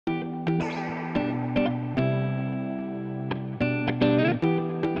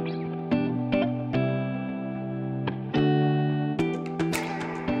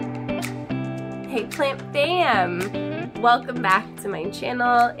plant fam! Welcome back to my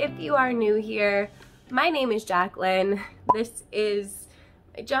channel. If you are new here, my name is Jacqueline. This is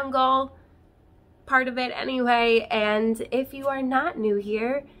my jungle, part of it anyway, and if you are not new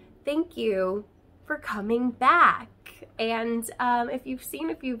here, thank you for coming back. And if you've seen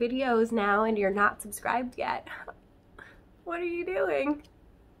a few videos now and you're not subscribed yet, what are you doing?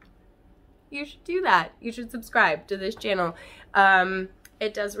 You should do that. You should subscribe to this channel.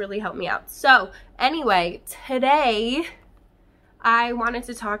 It does really help me out. So anyway, today I wanted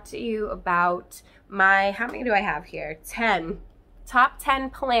to talk to you about my, how many do I have here? 10. Top 10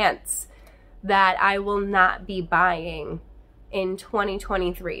 plants that I will not be buying in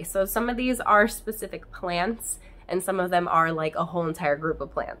 2023. So some of these are specific plants and some of them are like a whole entire group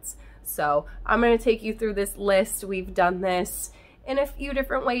of plants. So I'm going to take you through this list. We've done this in a few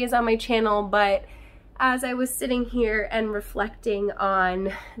different ways on my channel, but as I was sitting here and reflecting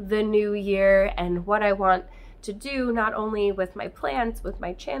on the new year and what I want to do, not only with my plants, with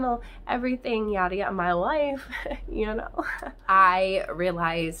my channel, everything yada yada, my life, you know, I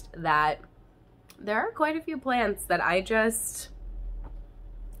realized that there are quite a few plants that I just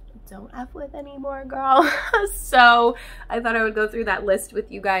don't F with anymore, girl. So I thought I would go through that list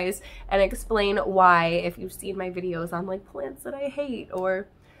with you guys and explain why. If you've seen my videos on like plants that I hate or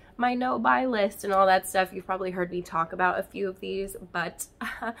my no buy list and all that stuff, you've probably heard me talk about a few of these, but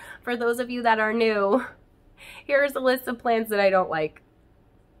for those of you that are new, here's a list of plants that I don't like.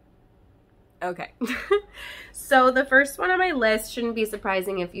 Okay. So the first one on my list shouldn't be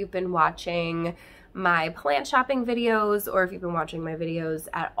surprising if you've been watching my plant shopping videos or if you've been watching my videos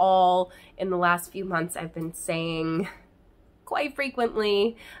at all. In the last few months, I've been saying quite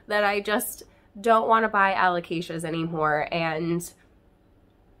frequently that I just don't want to buy alocasias anymore, and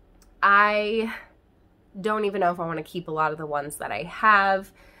I don't even know if I want to keep a lot of the ones that I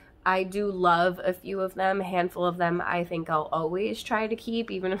have. I do love a few of them. A handful of them I think I'll always try to keep,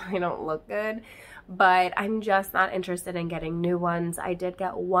 even if they don't look good. But I'm just not interested in getting new ones. I did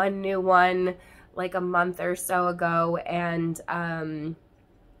get one new one like a month or so ago, and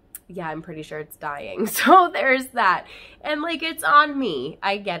yeah, I'm pretty sure it's dying. So there's that. And like, it's on me.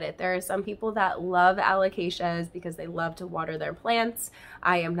 I get it. There are some people that love alocasias because they love to water their plants.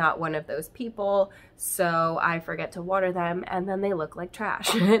 I am not one of those people. So I forget to water them and then they look like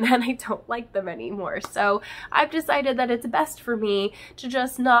trash and I don't like them anymore. So I've decided that it's best for me to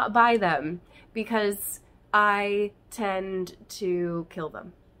just not buy them because I tend to kill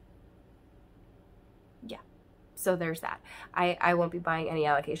them. So there's that. I won't be buying any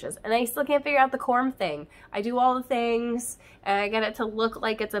alocasias. And I still can't figure out the corm thing. I do all the things and I get it to look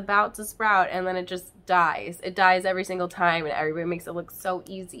like it's about to sprout and then it just dies. It dies every single time and everybody makes it look so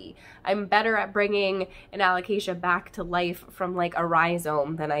easy. I'm better at bringing an alocasia back to life from like a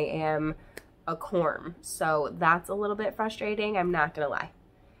rhizome than I am a corm. So that's a little bit frustrating, I'm not gonna lie.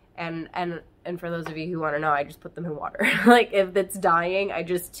 And for those of you who want to know, I just put them in water. Like if it's dying, I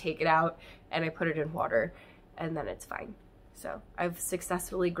just take it out and I put it in water, and then it's fine. So I've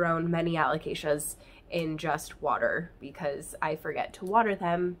successfully grown many alocasias in just water because I forget to water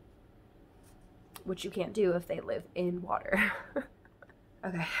them, which you can't do if they live in water.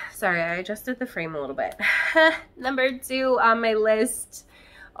 Okay, sorry, I adjusted the frame a little bit. Number 2 on my list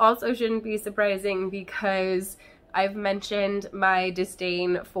also shouldn't be surprising because I've mentioned my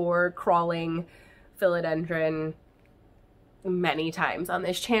disdain for crawling philodendron many times on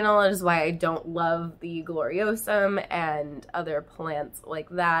this channel. It is why I don't love the gloriosum and other plants like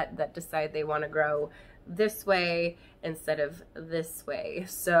that decide they want to grow this way instead of this way.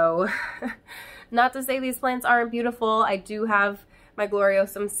 So not to say these plants aren't beautiful. I do have my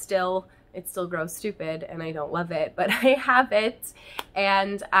gloriosum still. It still grows stupid and I don't love it, but I have it.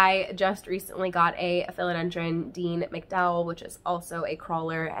 And I just recently got a philodendron Dean McDowell, which is also a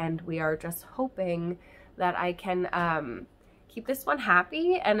crawler, and we are just hoping that I can keep this one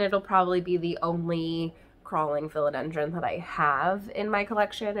happy, and it'll probably be the only crawling philodendron that I have in my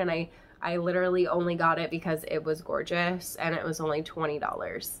collection. And I literally only got it because it was gorgeous and it was only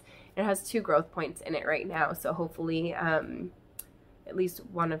 $20. It has 2 growth points in it right now, so hopefully at least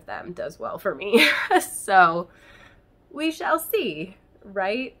one of them does well for me. So we shall see,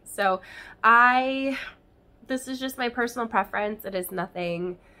 right? So this is just my personal preference. It is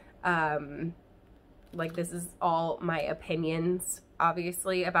nothing like, this is all my opinions,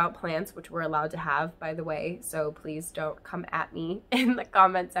 obviously, about plants, which we're allowed to have, by the way. So please don't come at me in the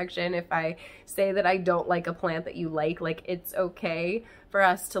comment section if I say that I don't like a plant that you like. Like, it's okay for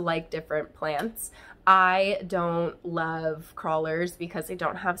us to like different plants. I don't love crawlers because I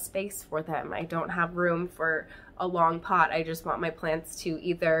don't have space for them. I don't have room for a long pot. I just want my plants to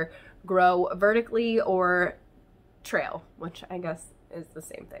either grow vertically or trail, which I guess is the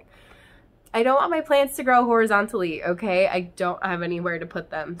same thing. I don't want my plants to grow horizontally, okay? I don't have anywhere to put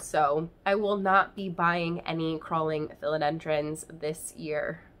them, so I will not be buying any crawling philodendrons this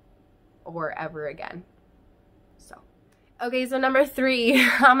year or ever again. So, okay, so number 3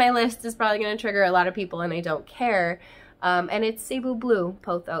 on my list is probably going to trigger a lot of people, and I don't care, and it's Cebu Blue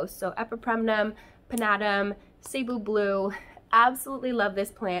Pothos. So Epipremnum pinnatum, Cebu Blue. Absolutely love this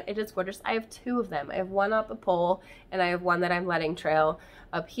plant. It is gorgeous. I have 2 of them. I have one up a pole and I have one that I'm letting trail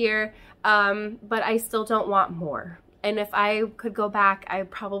up here, but I still don't want more. And if I could go back, I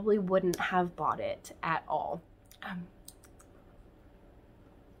probably wouldn't have bought it at all.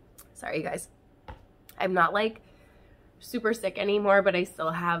 Sorry, you guys. I'm not like super sick anymore, but I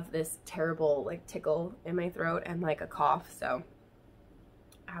still have this terrible like tickle in my throat and like a cough, so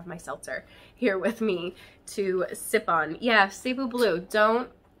I have my seltzer here with me to sip on. Yeah, Cebu Blue, don't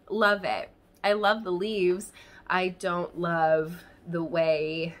love it. I love the leaves. I don't love the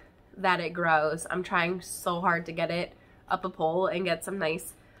way that it grows. I'm trying so hard to get it up a pole and get some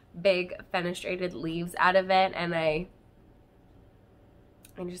nice big fenestrated leaves out of it, and I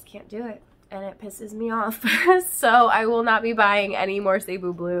just can't do it, and it pisses me off. So I will not be buying any more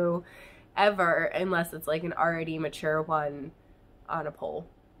Cebu Blue ever unless it's like an already mature one on a pole.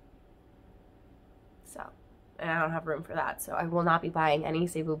 So, and I don't have room for that, so I will not be buying any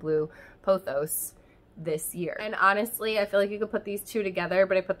Cebu Blue Pothos this year. And honestly, I feel like you could put these 2 together,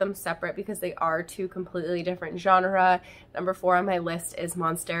 but I put them separate because they are 2 completely different genre. Number 4 on my list is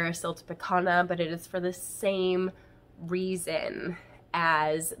Monstera siltepecana, but it is for the same reason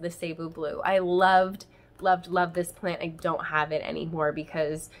as the Cebu Blue. I loved this plant. I don't have it anymore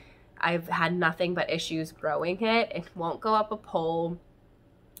because I've had nothing but issues growing it. It won't go up a pole.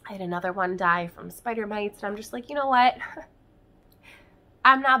 I had another one die from spider mites, and I'm just like, you know what?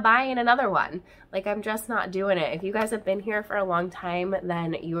 I'm not buying another one. Like, I'm just not doing it. If you guys have been here for a long time,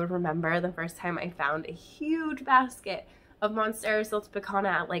 then you would remember the first time I found a huge basket of Monstera siltepecana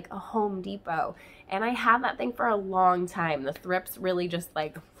at like a Home Depot. And I had that thing for a long time. The thrips really just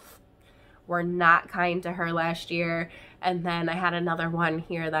like were not kind to her last year. And then I had another one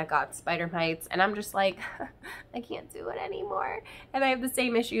here that got spider mites, and I'm just like, I can't do it anymore. And I have the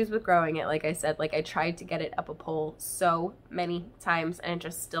same issues with growing it. Like I said, like I tried to get it up a pole so many times, and it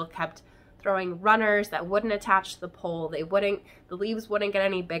just still kept throwing runners that wouldn't attach to the pole. The leaves wouldn't get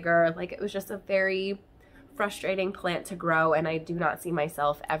any bigger. Like, it was just a very frustrating plant to grow, and I do not see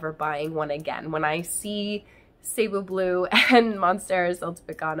myself ever buying one again. When I see Cebu Blue and Monstera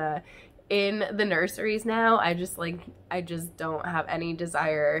siltepecana in the nurseries now, I just don't have any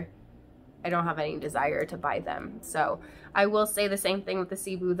desire. I don't have any desire to buy them. So I will say the same thing with the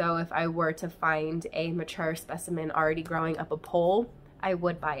Cebu though. If I were to find a mature specimen already growing up a pole, I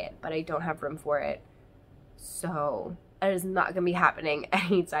would buy it, but I don't have room for it. So that is not going to be happening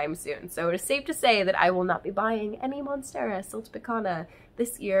anytime soon. So it is safe to say that I will not be buying any Monstera siltepecana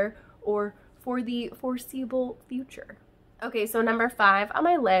this year or for the foreseeable future. Okay, so number 5 on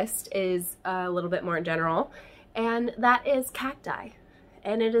my list is a little bit more general, and that is cacti.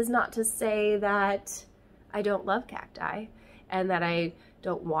 And it is not to say that I don't love cacti and that I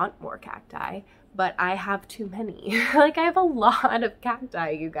don't want more cacti, but I have too many. Like, I have a lot of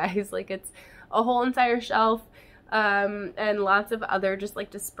cacti, you guys. Like, it's a whole entire shelf, and lots of other just like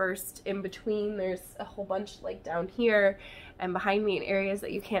dispersed in between. There's a whole bunch like down here and behind me in areas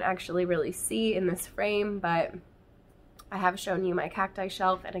that you can't actually really see in this frame, but I have shown you my cacti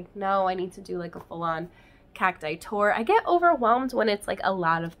shelf, and I know I need to do like a full-on cacti tour. I get overwhelmed when it's like a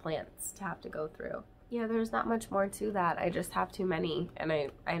lot of plants to have to go through. Yeah, there's not much more to that. I just have too many, and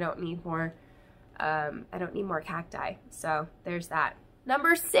I don't need more. I don't need more cacti. So there's that.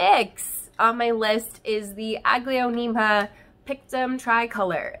 Number 6 on my list is the Aglaonema Pictum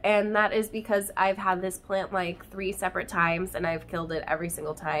tricolor, and that is because I've had this plant like 3 separate times, and I've killed it every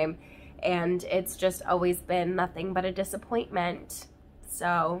single time. And it's just always been nothing but a disappointment.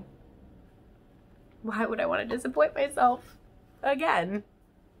 So why would I want to disappoint myself again?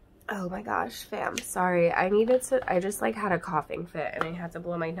 Oh my gosh, fam, sorry. I just like had a coughing fit and I had to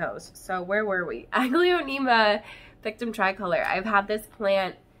blow my nose. So where were we? Aglaonema Pictum tricolor. I've had this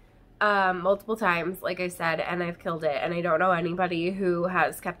plant multiple times, like I said, and I've killed it. And I don't know anybody who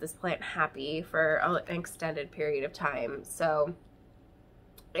has kept this plant happy for an extended period of time. So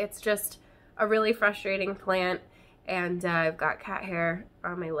it's just a really frustrating plant, and I've got cat hair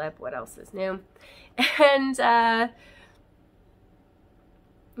on my lip. What else is new? And yeah,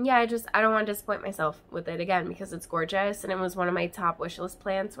 I don't want to disappoint myself with it again because it's gorgeous, and it was one of my top wish list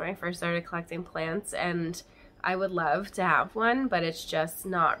plants when I first started collecting plants, and I would love to have one, but it's just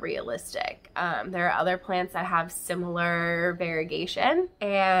not realistic. There are other plants that have similar variegation,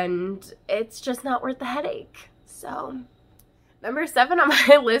 and it's just not worth the headache. So number 7 on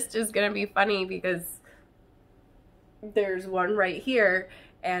my list is gonna be funny because there's one right here,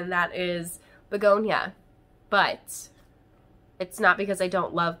 and that is begonia. But it's not because I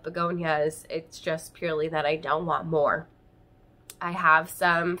don't love begonias, it's just purely that I don't want more. I have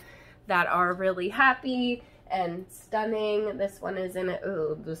some that are really happy and stunning. This one is in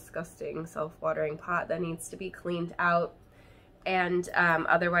a disgusting self-watering pot that needs to be cleaned out, and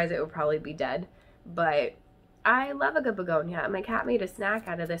otherwise it would probably be dead. But I love a good begonia. My cat made a snack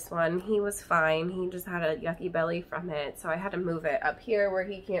out of this one. He was fine. He just had a yucky belly from it, so I had to move it up here where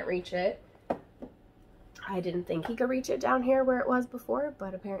he can't reach it. I didn't think he could reach it down here where it was before,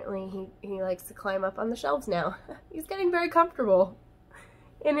 but apparently he likes to climb up on the shelves now. He's getting very comfortable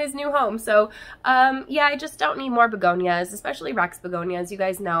in his new home. So yeah, I just don't need more begonias, especially Rex begonias. You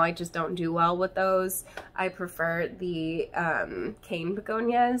guys know I just don't do well with those. I prefer the cane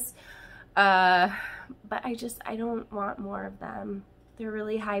begonias, but I don't want more of them. They're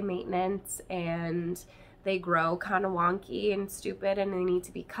really high maintenance, and they grow kind of wonky and stupid, and they need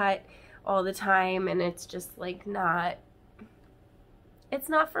to be cut all the time, and it's just like it's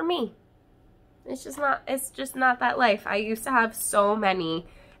not for me. It's just not that life. I used to have so many,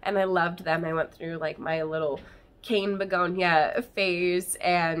 and I loved them. I went through like my little cane begonia phase,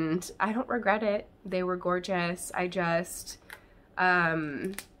 and I don't regret it. They were gorgeous. I just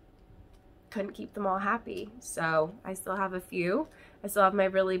couldn't keep them all happy. So I still have a few. I still have my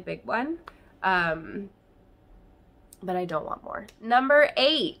really big one, but I don't want more. Number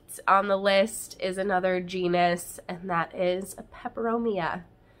 8 on the list is another genus, and that is a peperomia.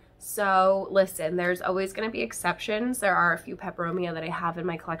 So listen, there's always going to be exceptions. There are a few peperomia that I have in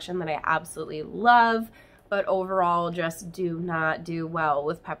my collection that I absolutely love, but overall just do not do well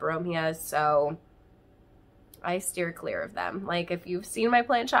with peperomias, so I steer clear of them. Like, if you've seen my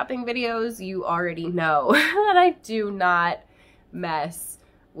plant shopping videos, you already know that I do not mess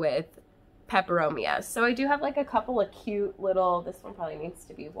with peperomia. So I do have like a couple of cute little, this one probably needs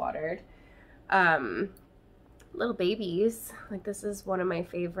to be watered, little babies. Like, this is one of my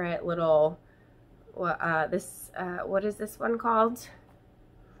favorite little, what is this one called?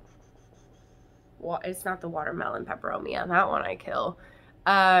 Well, it's not the watermelon peperomia. That one I kill.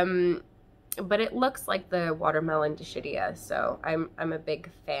 But it looks like the watermelon dischidia, so I'm a big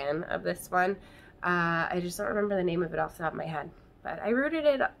fan of this one. I just don't remember the name of it off the top of my head. But I rooted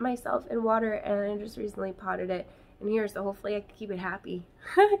it myself in water, and I just recently potted it in here, so hopefully I can keep it happy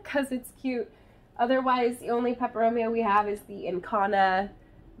because it's cute. Otherwise, the only peperomia we have is the Incana,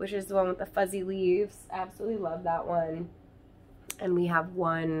 which is the one with the fuzzy leaves. Absolutely love that one. And we have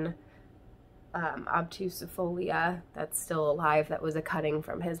one obtusifolia that's still alive that was a cutting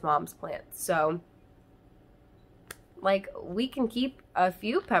from his mom's plant. So, like, we can keep a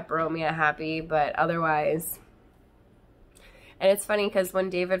few peperomia happy, but otherwise... And it's funny because when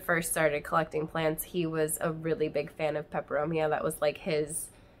David first started collecting plants, he was a really big fan of peperomia. That was like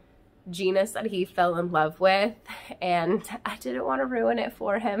his genus that he fell in love with, and I didn't want to ruin it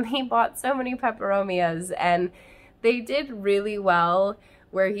for him. He bought so many peperomias, and they did really well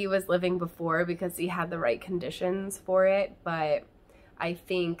where he was living before because he had the right conditions for it, but I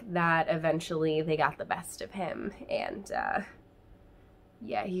think that eventually they got the best of him, and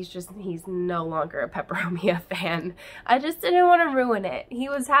yeah, he's no longer a peperomia fan. I just didn't want to ruin it. He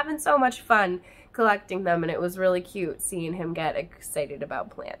was having so much fun collecting them, and it was really cute seeing him get excited about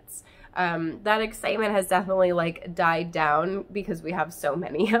plants. That excitement has definitely like died down because we have so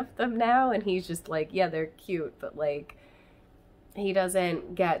many of them now, and he's just like, yeah, they're cute, but like he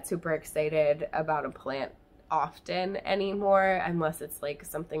doesn't get super excited about a plant often anymore unless it's like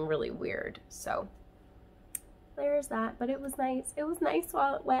something really weird. So there's that, but it was nice. It was nice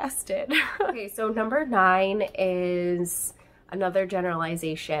while it lasted. Okay, so number 9 is another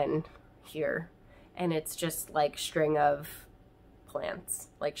generalization here, and it's just like string of plants,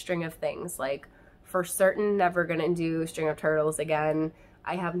 like string of things. Like, for certain, never gonna do string of turtles again.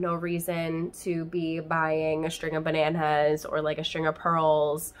 I have no reason to be buying a string of bananas or like a string of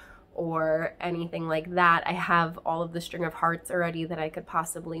pearls or anything like that. I have all of the string of hearts already that I could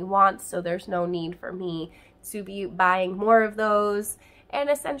possibly want, so there's no need for me to be buying more of those. And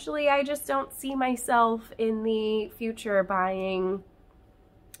essentially, I just don't see myself in the future buying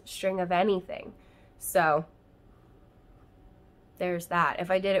string of anything. So there's that. If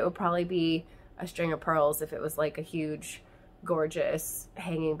I did, it would probably be a string of pearls if it was like a huge, gorgeous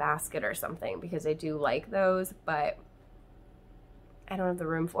hanging basket or something, because I do like those, but I don't have the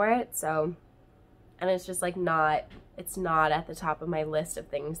room for it, so and it's just like not, it's not at the top of my list of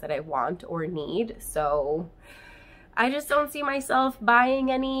things that I want or need. So I just don't see myself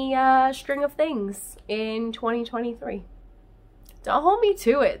buying any string of things in 2023. Don't hold me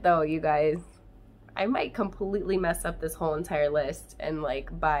to it though, you guys. I might completely mess up this whole entire list and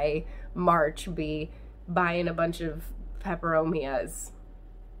like by March be buying a bunch of peperomias.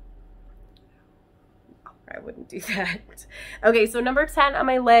 I wouldn't do that. Okay, so number 10 on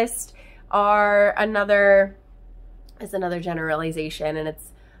my list are another generalization, and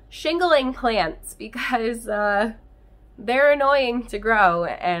it's shingling plants, because they're annoying to grow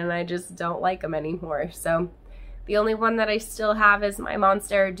and I just don't like them anymore. So the only one that I still have is my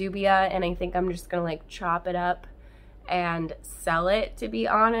Monstera dubia, and I think I'm just gonna like chop it up and sell it, to be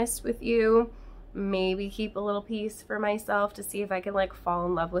honest with you. Maybe keep a little piece for myself to see if I can like fall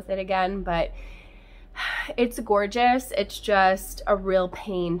in love with it again, but it's gorgeous. It's just a real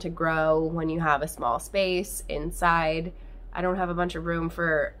pain to grow when you have a small space inside. I don't have a bunch of room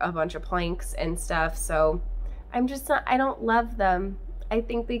for a bunch of planks and stuff, so I'm just not, I don't love them. I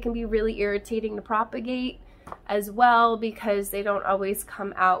think they can be really irritating to propagate as well, because they don't always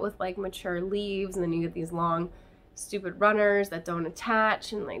come out with like mature leaves, and then you get these long stupid runners that don't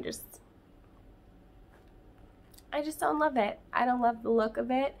attach, and I just don't love it. I don't love the look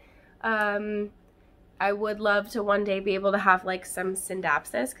of it. I would love to one day be able to have like some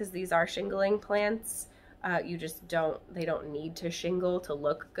syndapsis, because these are shingling plants. You just they don't need to shingle to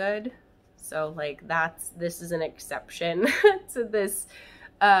look good. So like this is an exception to this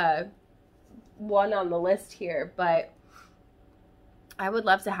one on the list here, but I would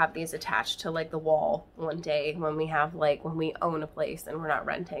love to have these attached to like the wall one day when we have like, when we own a place and we're not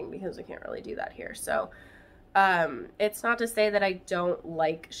renting, because we can't really do that here. So it's not to say that I don't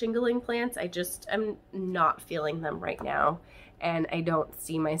like shingling plants. I just am not feeling them right now, and I don't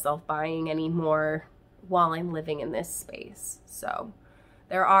see myself buying any more while I'm living in this space. So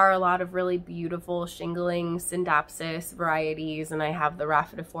there are a lot of really beautiful shingling syndapsis varieties, and I have the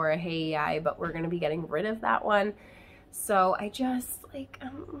Rhaphidophora hayei, but we're going to be getting rid of that one. So I just like,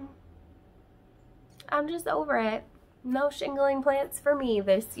 I'm just over it. No shingling plants for me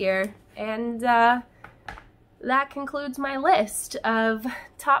this year. And that concludes my list of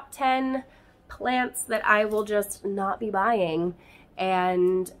top 10 plants that I will just not be buying.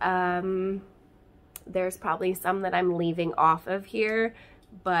 And there's probably some that I'm leaving off of here,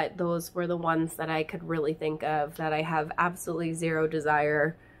 but those were the ones that I could really think of that I have absolutely zero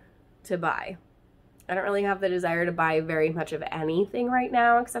desire to buy. I don't really have the desire to buy very much of anything right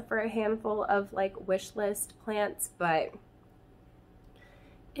now, except for a handful of like wish list plants, but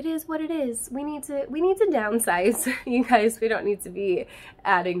it is what it is. We need to downsize, you guys. We don't need to be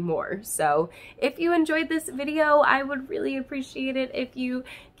adding more. So if you enjoyed this video, I would really appreciate it if you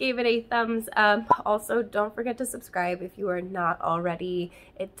gave it a thumbs up. Also, don't forget to subscribe if you are not already.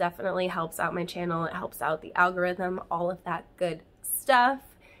 It definitely helps out my channel. It helps out the algorithm, all of that good stuff.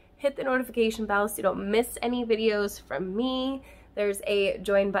 Hit the notification bell so you don't miss any videos from me. There's a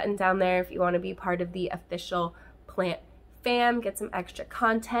join button down there if you want to be part of the official plant fam, get some extra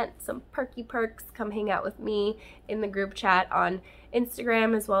content, some perky perks. Come hang out with me in the group chat on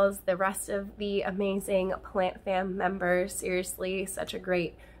Instagram, as well as the rest of the amazing plant fam members. Seriously, such a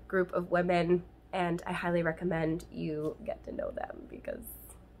great group of women, and I highly recommend you get to know them because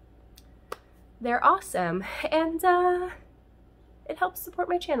they're awesome, and it helps support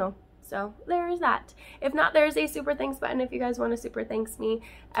my channel. So there is that. If not, there's a super thanks button if you guys want to super thanks me.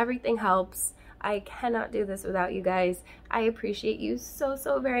 Everything helps. I cannot do this without you guys. I appreciate you so,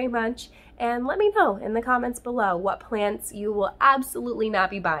 so very much. And let me know in the comments below what plants you will absolutely not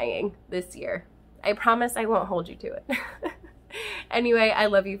be buying this year. I promise I won't hold you to it. Anyway, I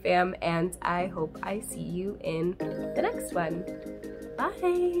love you, fam, and I hope I see you in the next one.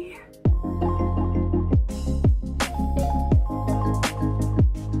 Bye.